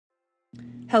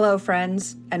Hello,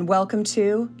 friends, and welcome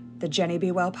to the Jenny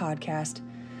Be Well podcast.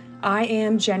 I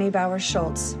am Jenny Bowers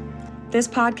Schultz. This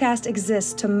podcast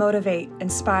exists to motivate,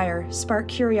 inspire, spark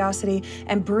curiosity,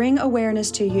 and bring awareness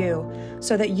to you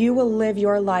so that you will live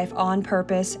your life on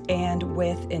purpose and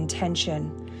with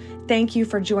intention. Thank you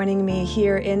for joining me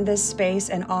here in this space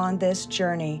and on this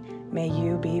journey. May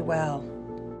you be well.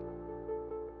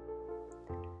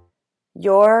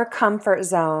 Your comfort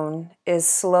zone is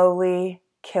slowly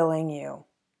killing you.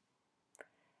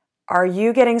 Are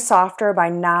you getting softer by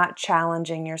not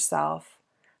challenging yourself?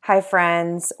 Hi,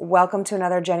 friends. Welcome to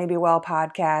another Jenny Be Well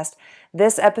podcast.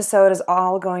 This episode is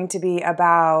all going to be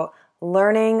about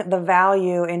learning the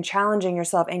value in challenging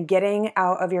yourself and getting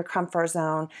out of your comfort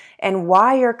zone and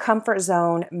why your comfort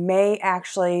zone may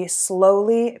actually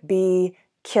slowly be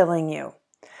killing you.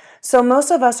 So most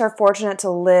of us are fortunate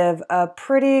to live a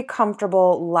pretty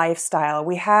comfortable lifestyle.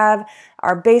 We have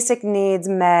our basic needs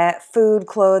met, food,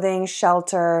 clothing,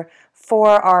 shelter for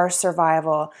our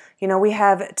survival. We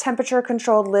have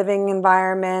temperature-controlled living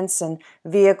environments and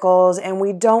vehicles, and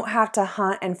we don't have to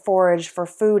hunt and forage for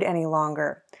food any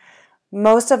longer.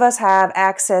 Most of us have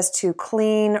access to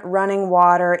clean running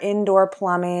water, indoor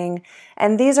plumbing,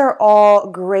 and these are all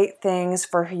great things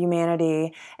for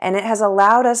humanity, and it has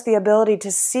allowed us the ability to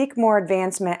seek more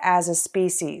advancement as a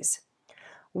species.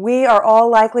 We are all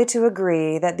likely to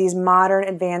agree that these modern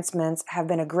advancements have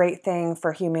been a great thing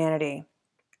for humanity.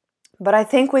 But I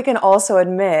think we can also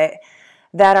admit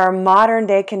that our modern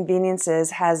day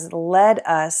conveniences has led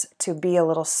us to be a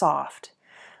little soft.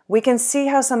 We can see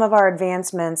how some of our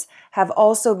advancements have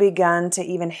also begun to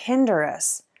even hinder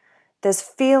us. This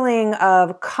feeling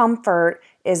of comfort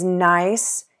is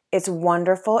nice, it's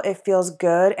wonderful, it feels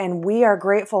good, and we are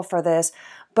grateful for this,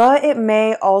 but it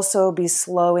may also be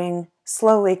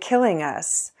slowly killing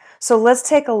us. So let's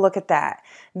take a look at that.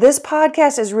 This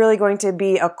podcast is really going to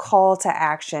be a call to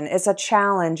action. It's a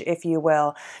challenge, if you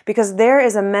will, because there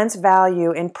is immense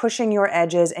value in pushing your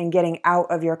edges and getting out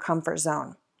of your comfort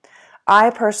zone.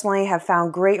 I personally have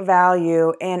found great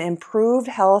value and improved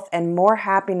health and more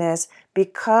happiness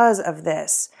because of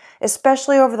this,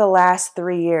 especially over the last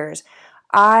 3 years.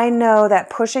 I know that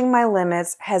pushing my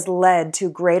limits has led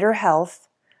to greater health,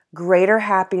 greater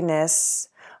happiness,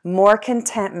 more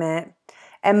contentment,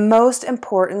 and most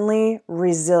importantly,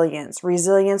 resilience.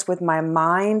 Resilience with my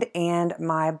mind and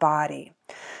my body.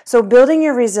 So building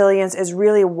your resilience is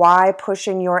really why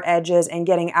pushing your edges and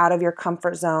getting out of your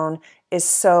comfort zone is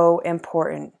so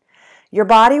important. Your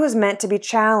body was meant to be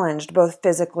challenged both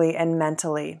physically and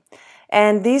mentally.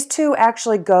 And these two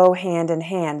actually go hand in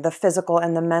hand, the physical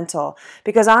and the mental.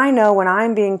 Because I know when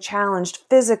I'm being challenged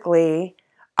physically,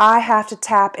 I have to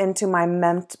tap into my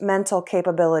mental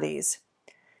capabilities.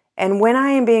 And when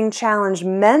I am being challenged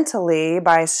mentally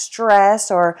by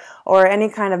stress or any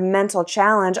kind of mental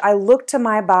challenge, I look to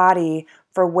my body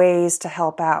for ways to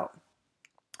help out.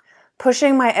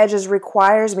 Pushing my edges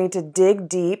requires me to dig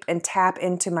deep and tap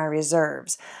into my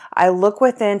reserves. I look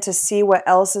within to see what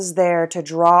else is there to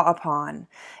draw upon,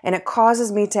 and it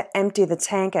causes me to empty the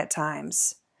tank at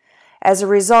times. As a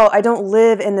result, I don't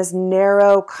live in this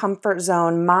narrow comfort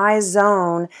zone. My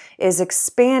zone is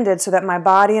expanded so that my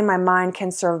body and my mind can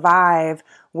survive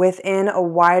within a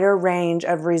wider range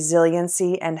of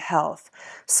resiliency and health.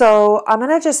 So I'm going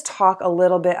to just talk a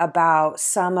little bit about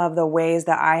some of the ways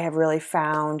that I have really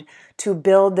found to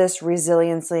build this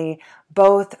resiliency,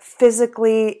 both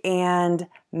physically and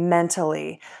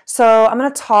mentally. So I'm going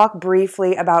to talk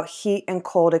briefly about heat and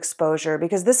cold exposure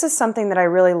because this is something that I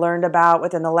really learned about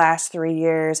within the last 3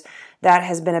 years that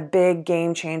has been a big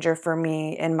game changer for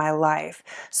me in my life.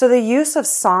 So the use of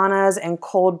saunas and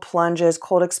cold plunges,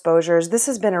 cold exposures, this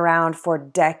has been around for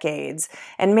decades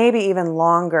and maybe even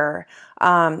longer.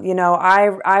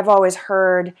 I've always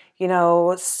heard,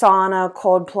 sauna,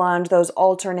 cold plunge, those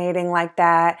alternating like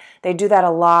that. They do that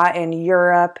a lot in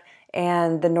Europe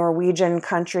and the Norwegian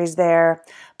countries there.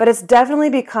 But it's definitely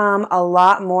become a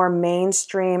lot more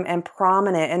mainstream and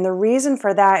prominent. And the reason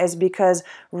for that is because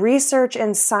research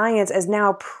and science is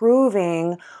now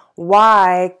proving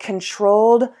why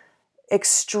controlled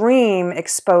extreme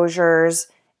exposures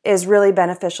is really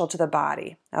beneficial to the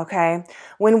body, okay?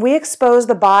 When we expose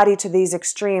the body to these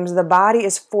extremes, the body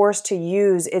is forced to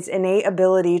use its innate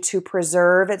ability to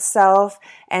preserve itself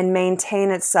and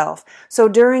maintain itself. So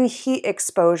during heat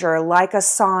exposure, like a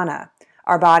sauna,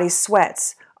 our body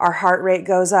sweats, our heart rate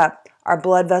goes up, our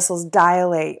blood vessels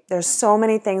dilate. There's so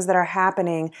many things that are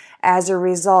happening as a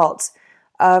result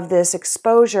of this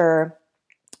exposure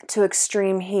to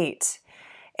extreme heat.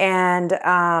 And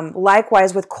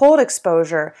likewise with cold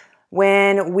exposure,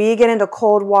 When we get into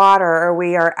cold water or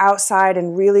we are outside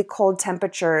in really cold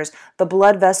temperatures, the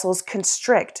blood vessels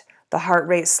constrict. The heart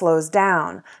rate slows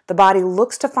down. The body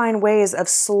looks to find ways of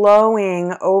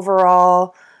slowing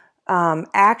overall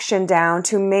action down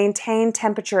to maintain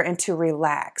temperature and to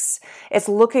relax. It's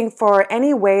looking for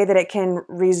any way that it can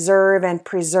reserve and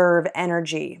preserve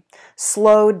energy.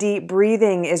 Slow, deep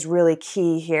breathing is really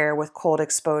key here with cold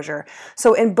exposure.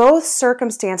 So in both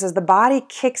circumstances, the body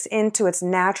kicks into its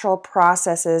natural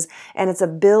processes and its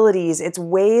abilities, its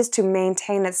ways to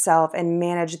maintain itself and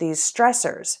manage these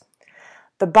stressors.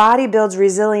 The body builds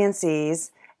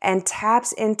resiliencies and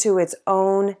taps into its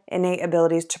own innate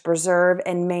abilities to preserve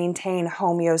and maintain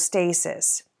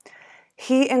homeostasis.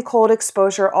 Heat and cold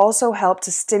exposure also help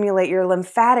to stimulate your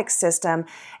lymphatic system,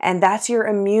 and that's your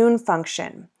immune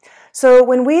function. So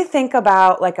when we think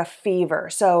about like a fever,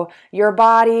 so your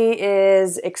body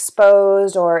is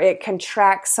exposed or it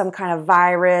contracts some kind of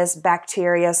virus,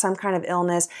 bacteria, some kind of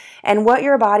illness, and what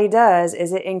your body does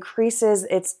is it increases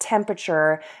its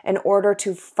temperature in order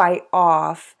to fight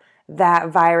off that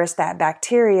virus, that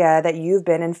bacteria that you've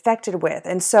been infected with.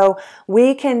 And so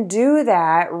we can do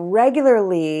that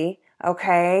regularly,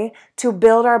 okay, to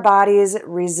build our body's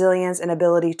resilience and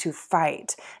ability to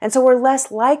fight. And so we're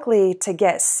less likely to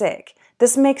get sick.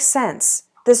 This makes sense.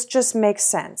 This just makes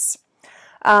sense.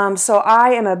 So I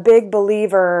am a big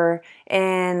believer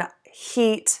in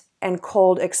heat and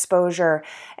cold exposure.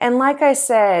 And like I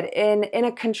said, in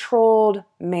a controlled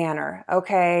manner,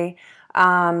 okay?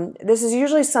 This is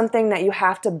usually something that you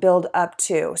have to build up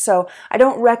to. So I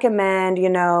don't recommend,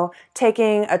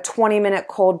 taking a 20-minute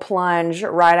cold plunge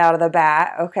right out of the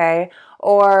bat, okay?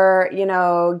 Or,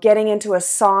 getting into a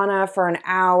sauna for an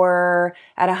hour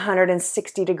at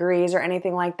 160 degrees or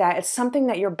anything like that. It's something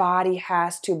that your body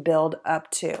has to build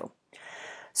up to.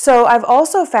 So I've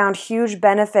also found huge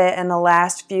benefit in the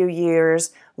last few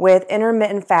years with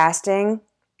intermittent fasting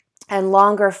and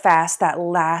longer fasts that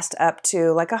last up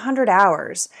to like 100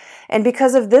 hours. And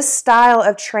because of this style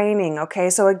of training, okay,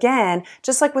 so again,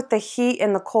 just like with the heat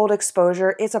and the cold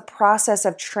exposure, it's a process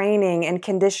of training and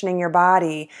conditioning your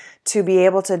body to be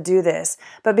able to do this.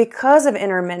 But because of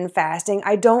intermittent fasting,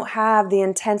 I don't have the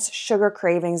intense sugar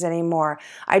cravings anymore.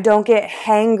 I don't get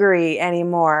hangry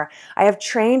anymore. I have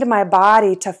trained my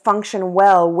body to function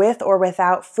well with or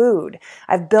without food.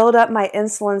 I've built up my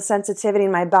insulin sensitivity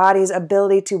and my body's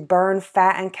ability to burn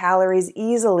fat and calories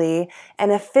easily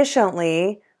and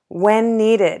efficiently when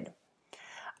needed.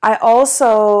 I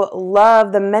also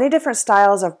love the many different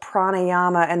styles of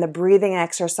pranayama and the breathing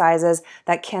exercises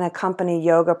that can accompany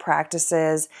yoga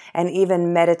practices and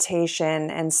even meditation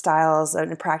and styles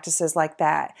and practices like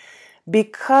that.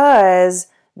 Because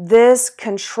this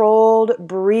controlled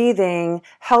breathing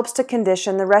helps to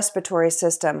condition the respiratory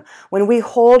system. When we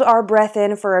hold our breath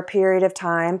in for a period of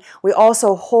time, we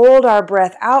also hold our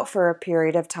breath out for a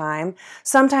period of time.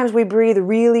 Sometimes we breathe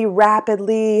really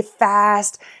rapidly,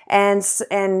 fast, and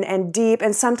deep,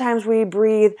 and sometimes we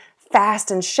breathe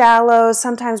fast and shallow.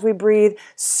 Sometimes we breathe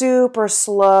super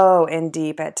slow and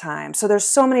deep at times. So there's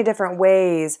so many different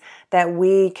ways that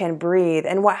we can breathe.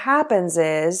 And what happens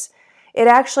is it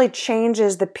actually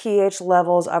changes the pH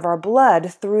levels of our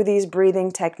blood through these breathing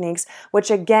techniques,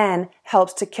 which again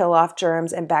helps to kill off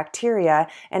germs and bacteria,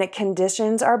 and it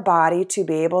conditions our body to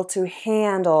be able to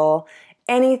handle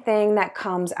anything that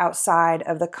comes outside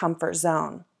of the comfort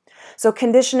zone. So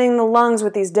conditioning the lungs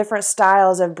with these different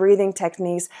styles of breathing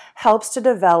techniques helps to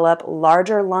develop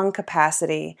larger lung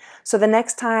capacity. So the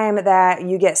next time that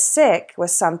you get sick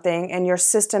with something and your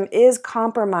system is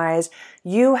compromised,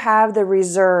 you have the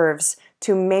reserves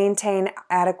to maintain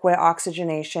adequate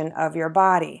oxygenation of your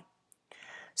body.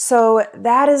 So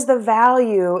that is the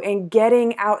value in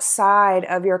getting outside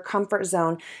of your comfort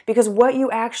zone, because what you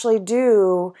actually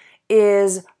do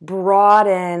is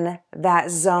broaden that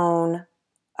zone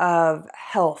of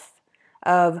health,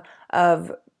 of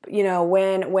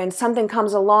when something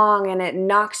comes along and it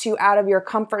knocks you out of your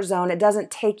comfort zone, it doesn't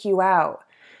take you out.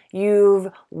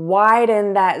 You've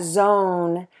widened that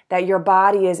zone that your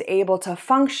body is able to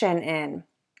function in.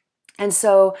 And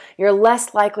so you're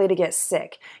less likely to get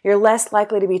sick. You're less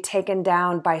likely to be taken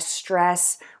down by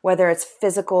stress, whether it's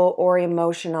physical or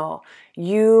emotional.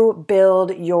 You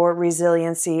build your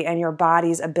resiliency and your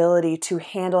body's ability to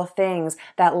handle things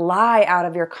that lie out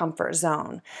of your comfort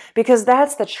zone. Because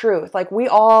that's the truth. Like, we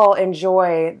all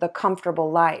enjoy the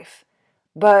comfortable life,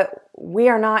 but we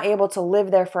are not able to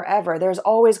live there forever. There's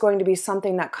always going to be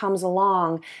something that comes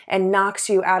along and knocks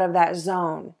you out of that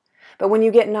zone. But when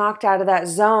you get knocked out of that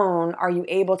zone, are you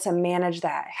able to manage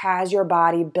that? Has your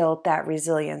body built that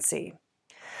resiliency?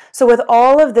 So with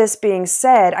all of this being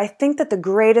said, I think that the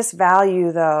greatest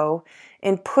value, though,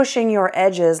 in pushing your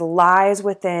edges lies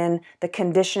within the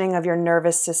conditioning of your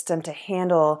nervous system to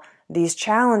handle these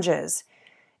challenges.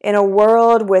 In a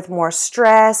world with more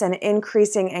stress and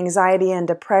increasing anxiety and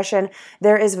depression,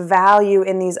 there is value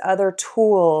in these other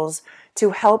tools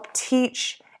to help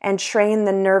teach and train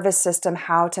the nervous system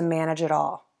how to manage it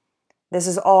all. This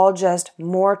is all just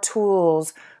more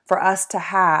tools for us to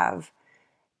have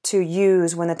to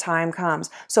use when the time comes.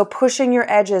 So pushing your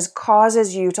edges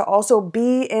causes you to also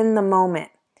be in the moment.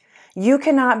 You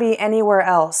cannot be anywhere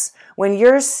else. When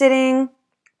you're sitting,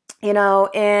 in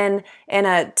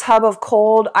a tub of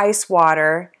cold ice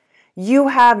water, you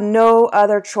have no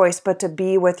other choice but to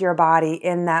be with your body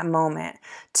in that moment,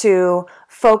 to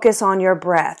focus on your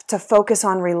breath, to focus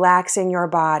on relaxing your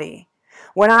body.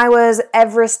 When I was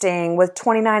Everesting with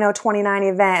 29029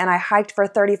 event and I hiked for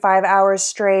 35 hours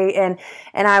straight and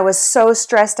I was so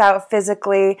stressed out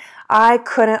physically, I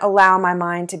couldn't allow my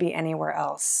mind to be anywhere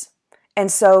else.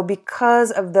 And so because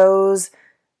of those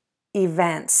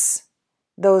events,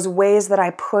 those ways that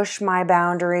I push my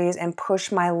boundaries and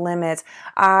push my limits,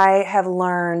 I have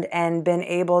learned and been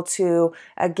able to,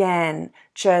 again,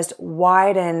 just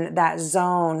widen that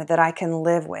zone that I can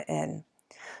live within.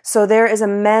 So there is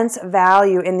immense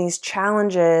value in these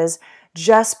challenges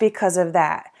just because of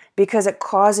that, because it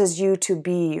causes you to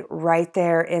be right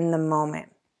there in the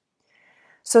moment.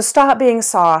 So stop being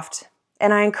soft,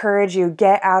 and I encourage you,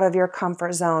 get out of your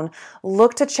comfort zone.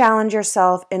 Look to challenge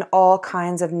yourself in all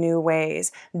kinds of new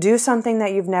ways. Do something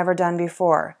that you've never done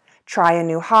before. Try a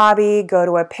new hobby, go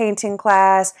to a painting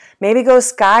class, maybe go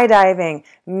skydiving.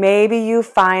 Maybe you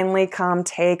finally come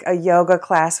take a yoga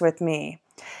class with me.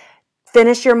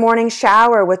 Finish your morning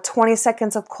shower with 20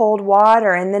 seconds of cold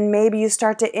water, and then maybe you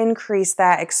start to increase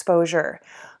that exposure.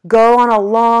 Go on a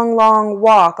long, long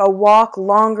walk, a walk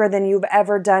longer than you've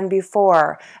ever done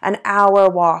before, an hour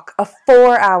walk, a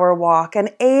 4-hour walk,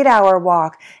 an 8-hour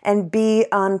walk, and be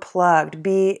unplugged,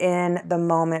 be in the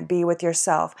moment, be with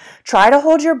yourself. Try to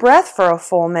hold your breath for a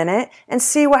full minute and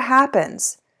see what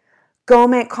happens. Go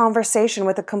make conversation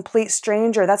with a complete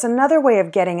stranger. That's another way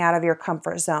of getting out of your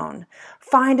comfort zone.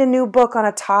 Find a new book on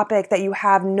a topic that you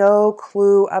have no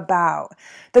clue about.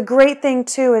 The great thing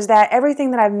too is that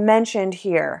everything that I've mentioned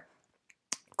here,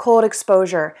 cold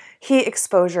exposure, heat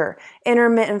exposure,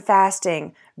 intermittent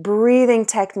fasting, breathing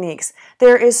techniques,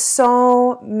 there is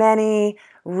so many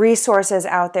resources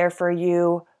out there for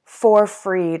you for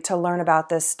free to learn about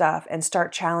this stuff and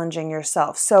start challenging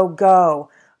yourself. So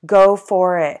Go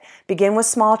for it. Begin with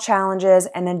small challenges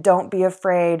and then don't be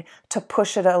afraid to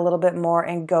push it a little bit more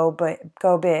and go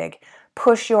big.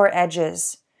 Push your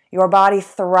edges. Your body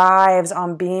thrives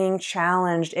on being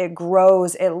challenged. It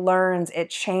grows, it learns, it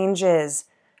changes.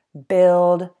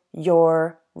 Build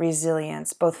your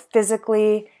resilience, both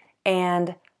physically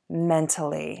and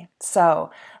mentally. So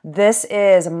this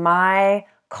is my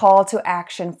call to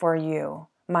action for you,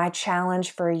 my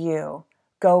challenge for you.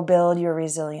 Go build your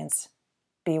resilience.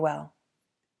 Be well.